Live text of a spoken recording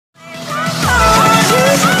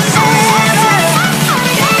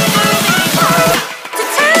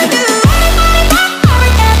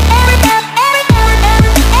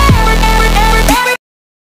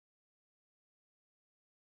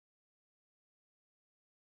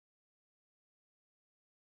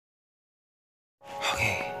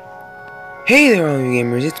Okay. Hey there, all you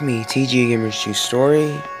gamers. It's me, TG Gamers 2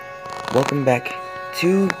 Story. Welcome back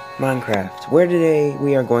to Minecraft, where today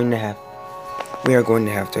we are going to have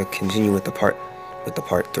to continue with the part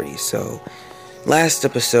 3. So, last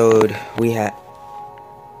episode we had.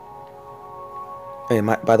 Hey,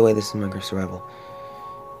 by the way, this is Minecraft Survival.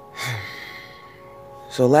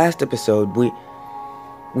 So last episode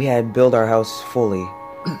we had built our house fully,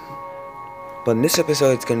 but in this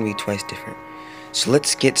episode it's gonna be twice different. So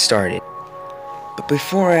let's get started. But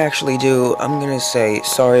before I actually do, I'm gonna say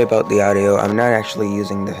sorry about the audio. I'm not actually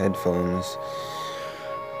using the headphones.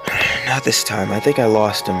 Not this time. I think I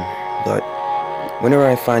lost them. But whenever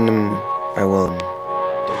I find them, I will.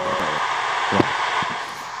 Yeah.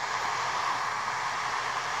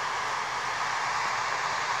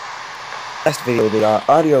 Last video, the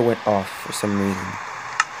audio went off for some reason.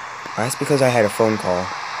 That's because I had a phone call.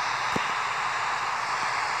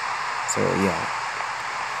 So, yeah.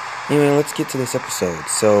 Anyway, let's get to this episode.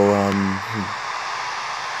 So,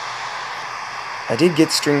 I did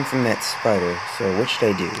get string from that spider, so what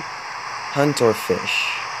should I do? Hunt or fish?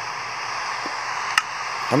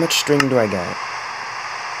 How much string do I got?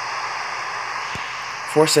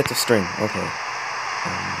 4 sets of string, okay.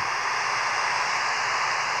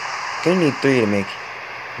 Gonna need 3 to make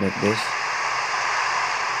this.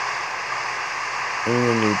 And we're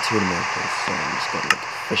gonna need 2 to make this, so I'm just gonna make a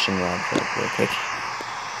fishing rod for it real quick.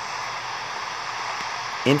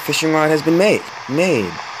 And fishing rod has been made.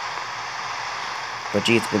 But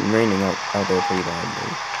gee, it's been raining out there pretty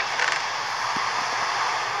badly.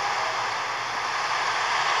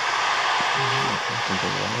 Why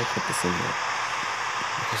did I put this in here?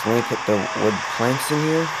 Because let me put the wood planks in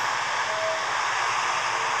here.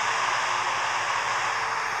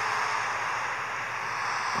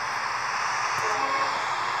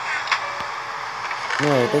 No,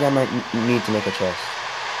 I think I might need to make a chest.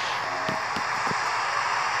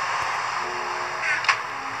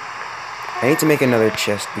 I need to make another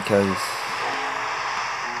chest because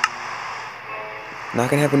I'm not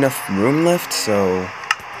gonna have enough room left, so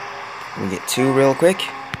I'm gonna get 2 real quick.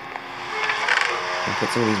 And put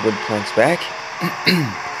some of these wood planks back.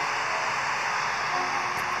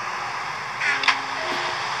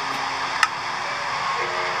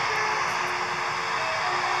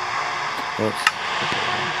 Oops.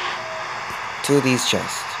 2 of these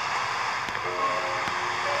chests.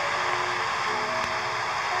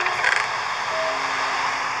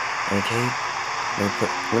 Okay.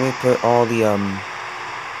 Let me put all the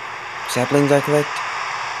saplings I collect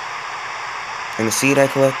and the seed I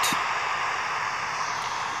collect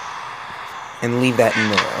and leave that in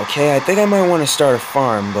there. Okay, I think I might want to start a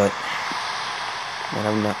farm, but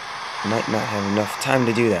might not have enough time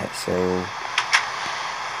to do that, so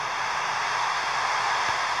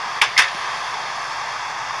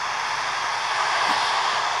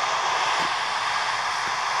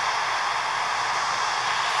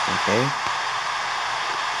okay.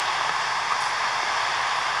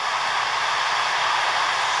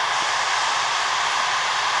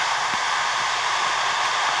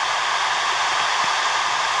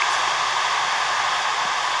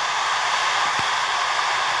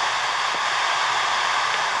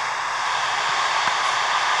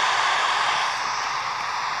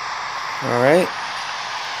 Alright.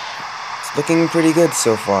 It's looking pretty good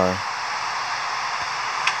so far.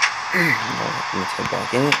 Let's head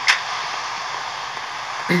back in it.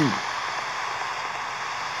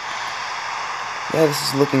 Yeah, this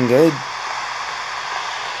is looking good.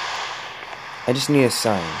 I just need a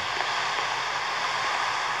sign.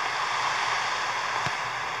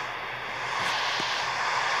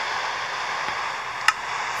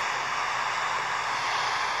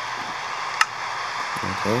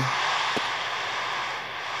 Okay.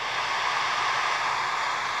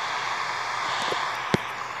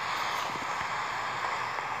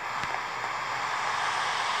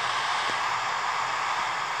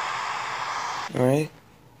 Alright.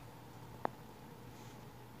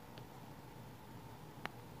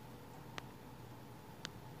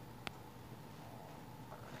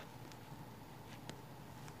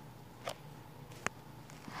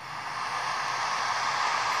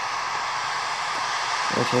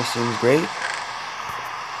 Okay, seems great.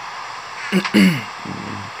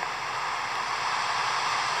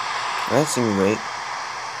 That seems great.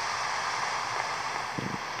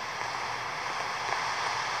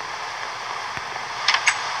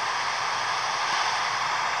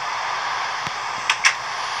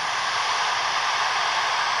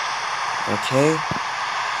 Okay.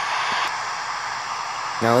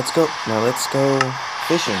 Now let's go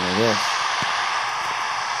fishing, I guess.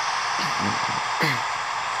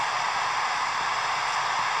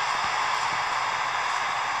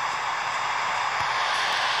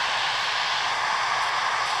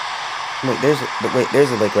 Wait, there's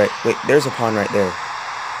a lake right. Wait, there's a pond right there.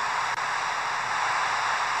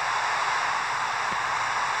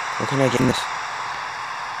 What can I get in this?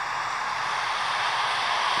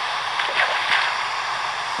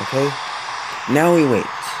 Okay. Now we wait.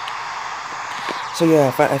 So yeah,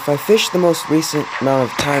 if I fish the most recent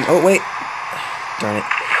amount of time. Oh wait. Darn it.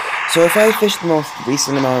 So if I fish the most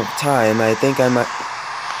recent amount of time, I think I might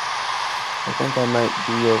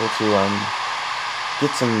be able to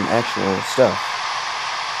get some actual stuff.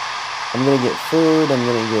 I'm gonna get food. I'm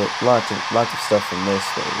gonna get lots of stuff from this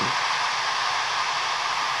baby.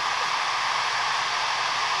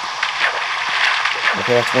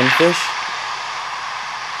 Okay, that's one fish.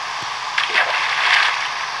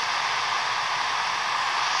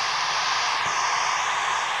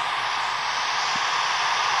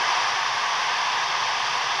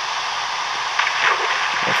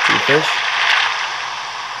 That's two fish.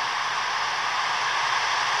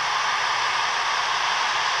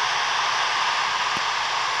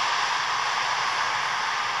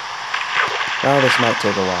 Now this might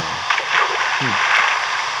take a while.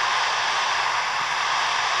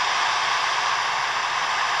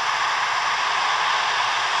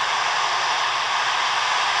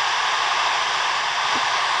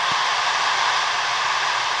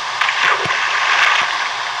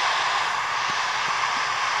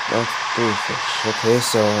 That's three fish. Okay,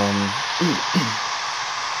 so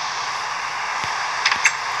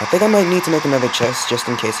I think I might need to make another chest just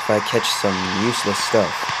in case if I catch some useless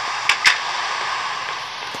stuff.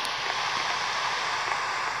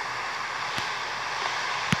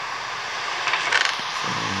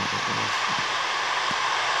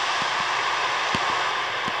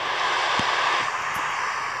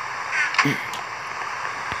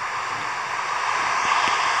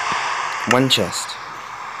 One chest.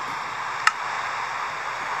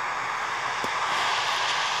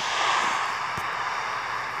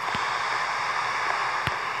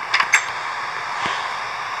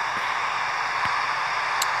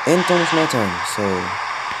 And it's almost my time, so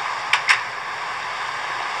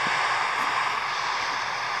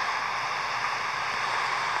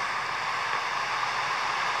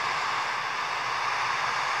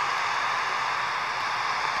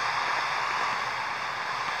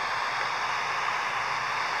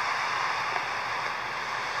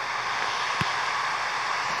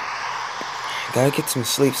gotta get some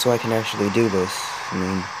sleep so I can actually do this. I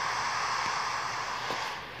mean,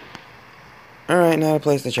 alright, now to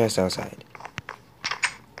place the chest outside.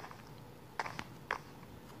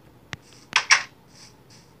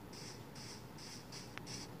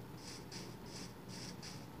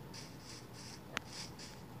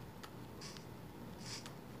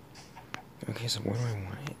 Okay, so where do I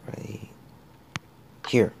want it? Right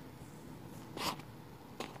here.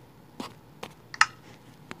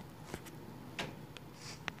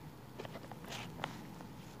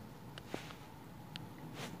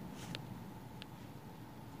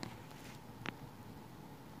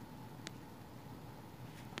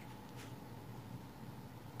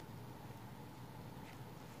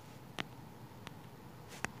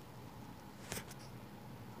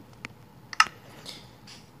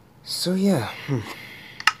 So yeah,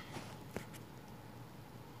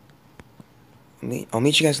 I'll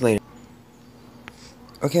meet you guys later.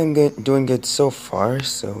 Okay, I'm doing good so far.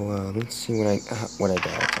 So let's see what I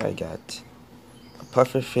got. I got a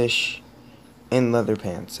puffer fish and leather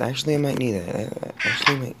pants. Actually, I might need that. I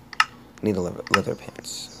actually might need a leather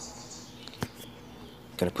pants.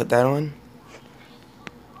 Gonna put that on.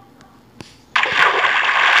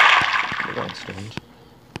 That's strange.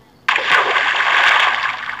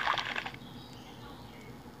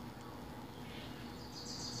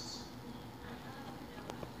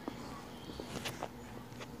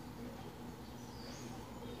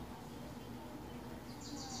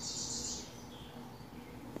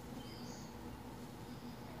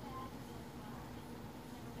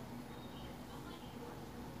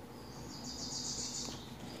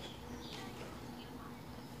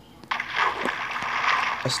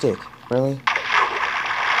 A stick, really?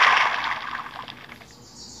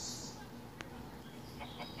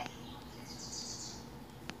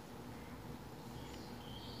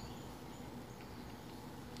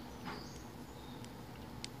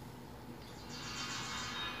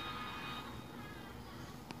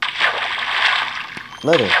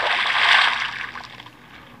 Leather.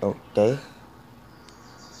 Okay.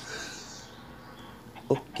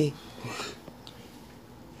 Okay.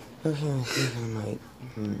 Okay, I think I might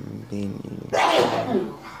be needing.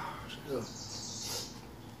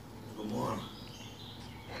 Good morning.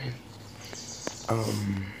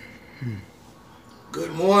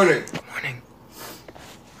 Good morning. Good morning.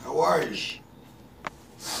 How are you?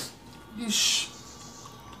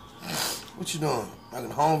 What you doing?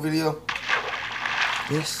 Making a home video?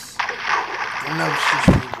 Yes. Don't never shoot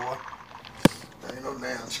me, boy. That ain't no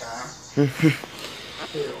damn child. Hell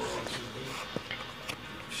wrong with you, dude.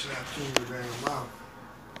 Slap you in your damn mouth.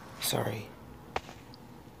 Sorry.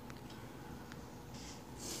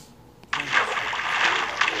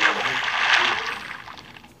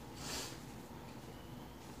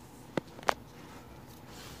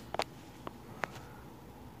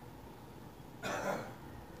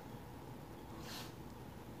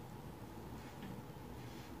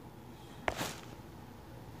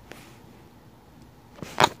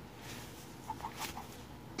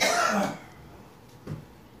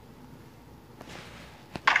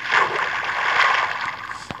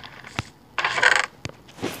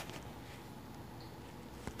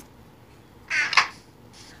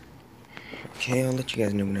 Okay, I'll let you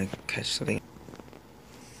guys know when I catch something.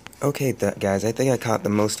 Okay, guys, I think I caught the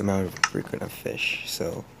most amount of frequent of fish,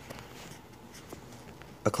 so...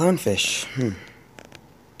 A clownfish,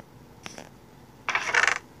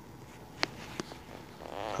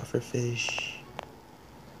 Pufferfish.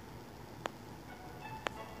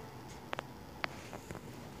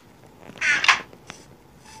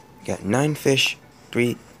 Got 9 fish,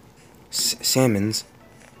 3 salmons.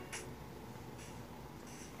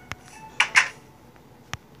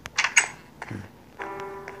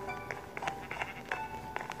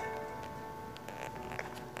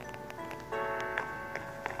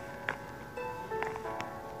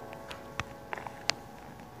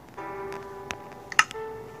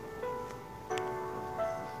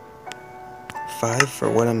 Five for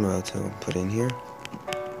what I'm about to put in here.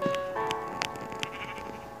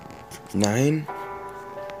 9.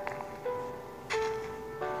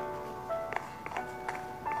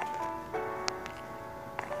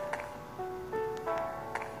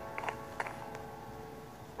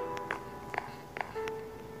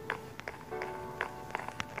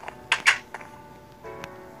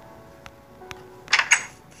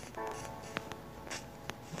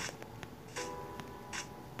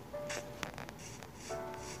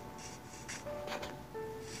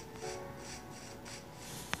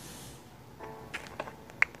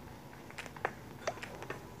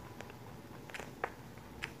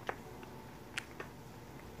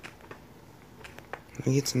 Let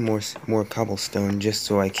me get some more cobblestone just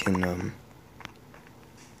so I can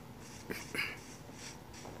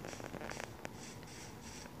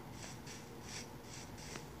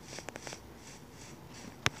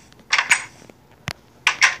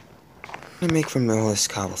make from all this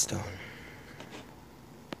cobblestone.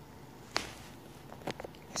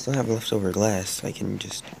 I still have leftover glass, so I can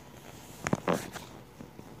just...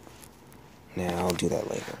 Nah, I'll do that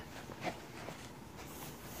later.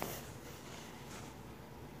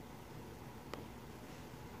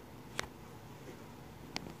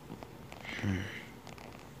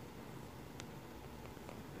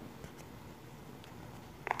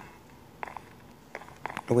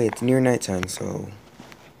 Oh wait, it's near nighttime, so...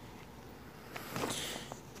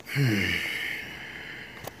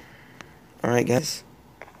 Alright, guys.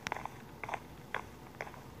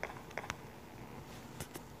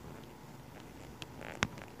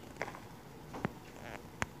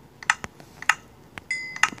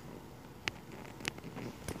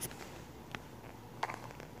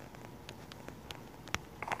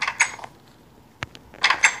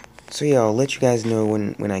 So yeah, I'll let you guys know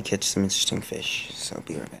when I catch some interesting fish. So I'll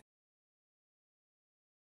be right back.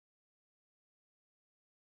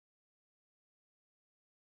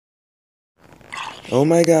 Oh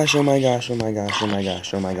my gosh, oh my gosh, oh my gosh, oh my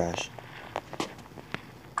gosh, oh my gosh.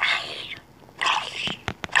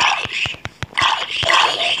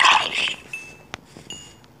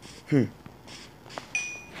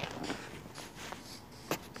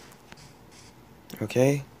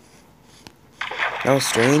 Okay. That was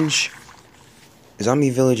strange. The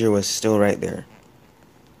zombie villager was still right there.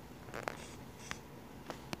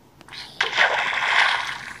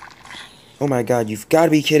 Oh my god, you've got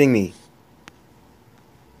to be kidding me.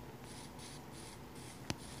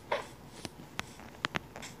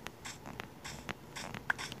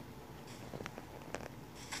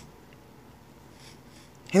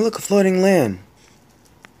 Hey, look, a floating land.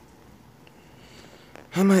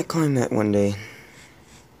 I might climb that one day.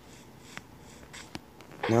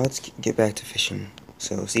 Now let's get back to fishing.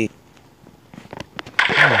 So, see.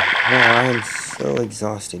 Wow, I am so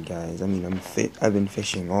exhausted, guys. I mean, I've been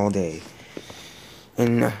fishing all day.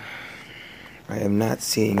 And I am not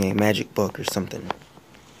seeing a magic book or something.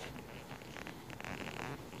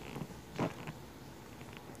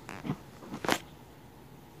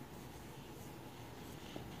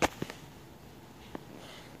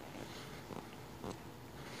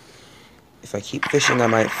 If I keep fishing, I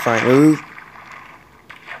might find... Ooh.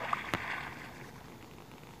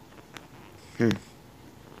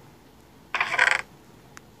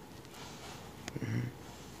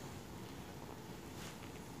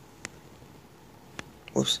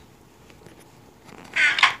 Whoops.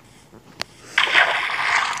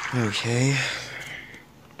 Okay.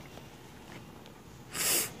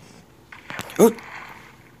 Oh!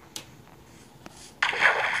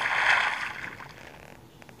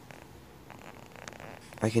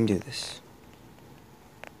 I can do this.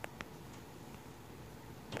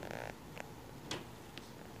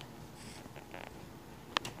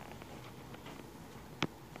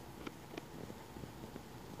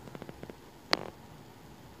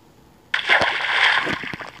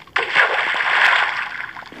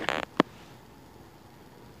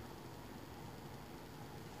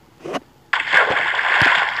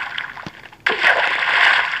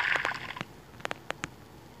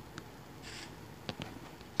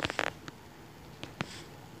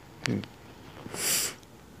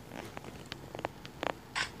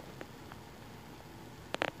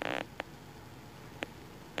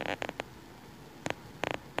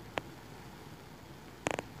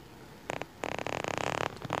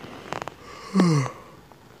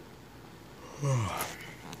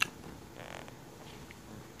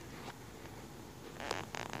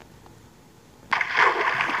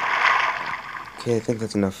 Okay, I think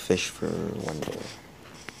that's enough fish for one day.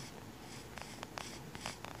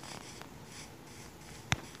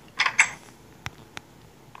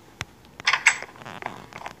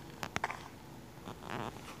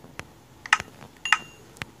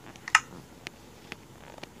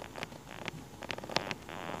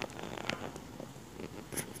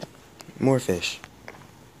 More fish.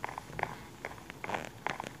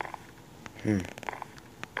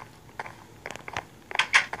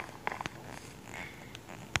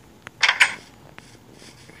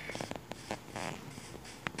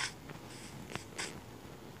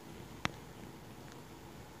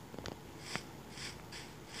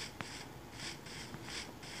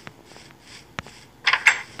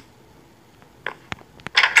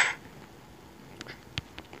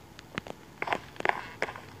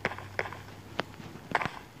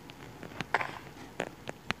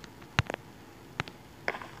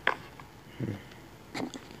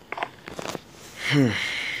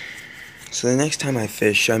 So the next time I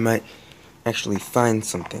fish, I might actually find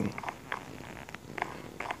something.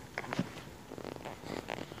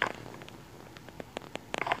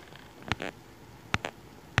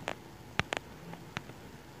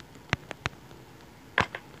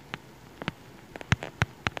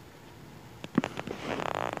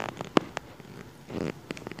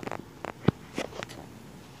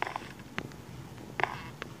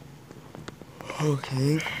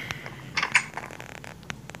 Okay.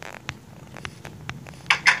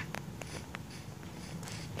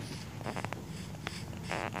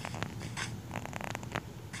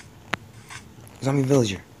 Zombie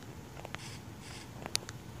villager.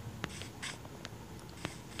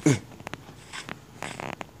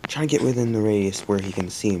 Trying to get within the radius where he can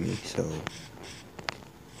see me, so...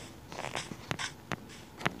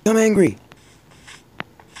 I'm angry!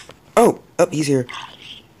 Oh! Up, he's here.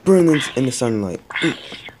 Burning in the sunlight.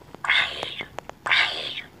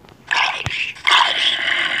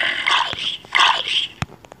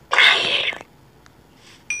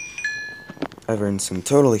 I've earned some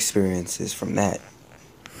total experiences from that.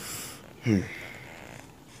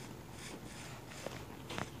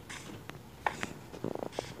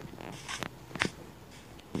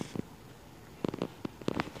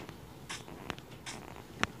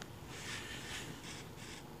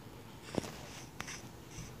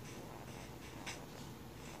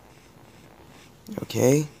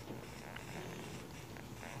 Okay.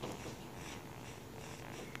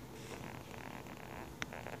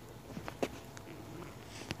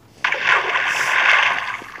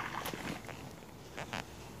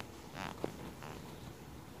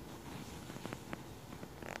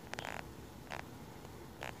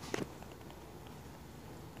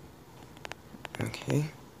 Okay.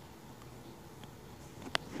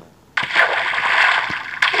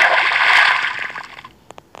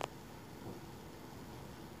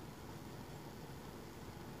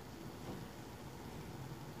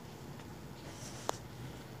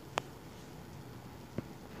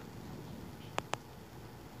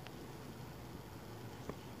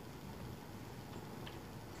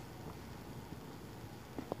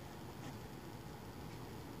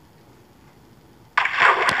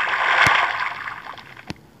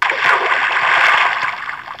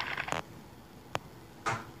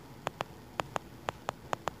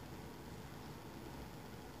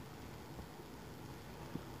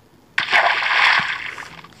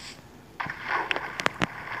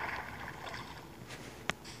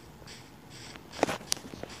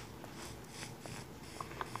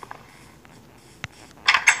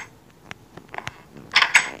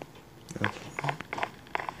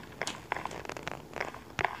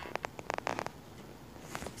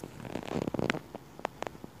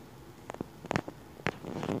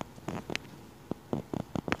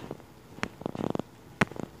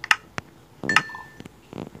 I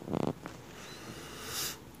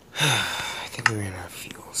think we ran out of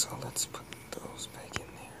fuel, so let's put those back in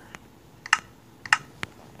there.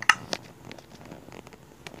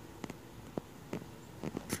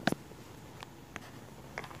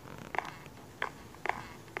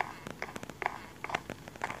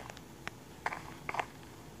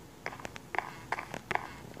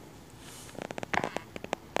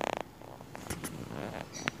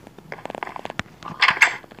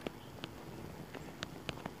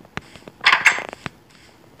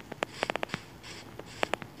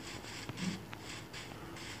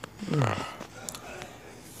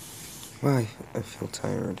 Why? I feel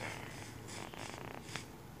tired.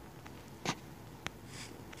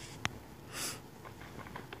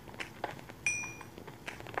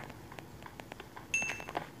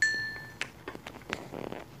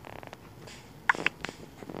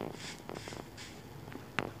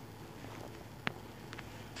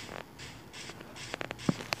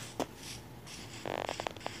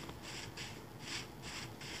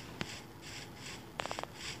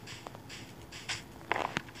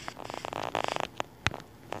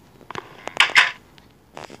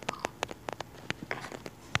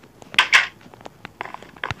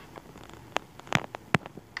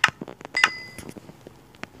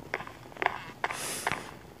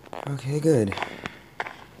 Okay, good.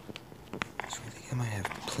 So I think I might have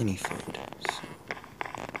plenty food. So.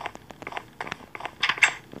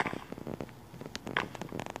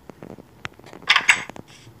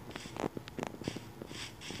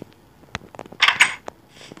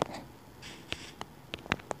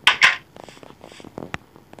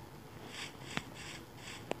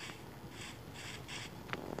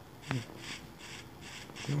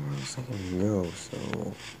 Nowhere else I can go, so.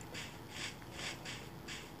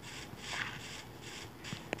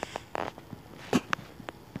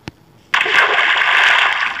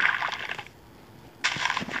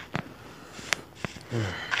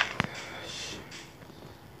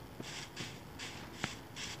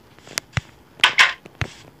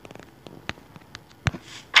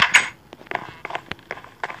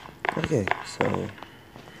 Okay, so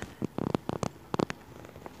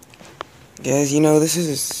guys, you know, this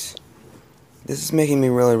is making me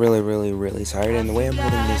really tired, and the way I'm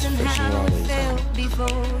holding this fishing rod is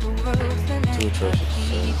too atrocious.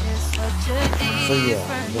 So yeah,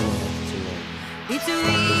 I'm gonna have to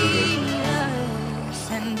stop the video now.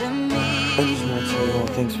 I just want to say, well,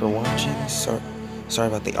 thanks for watching. Sorry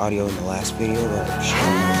about the audio in the last video, but I'm sure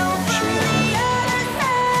you know.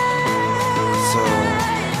 So,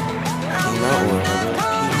 came out or whatever.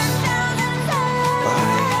 Peace.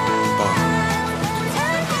 Bye.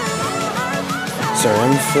 Sorry,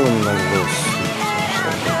 I'm feeling like this.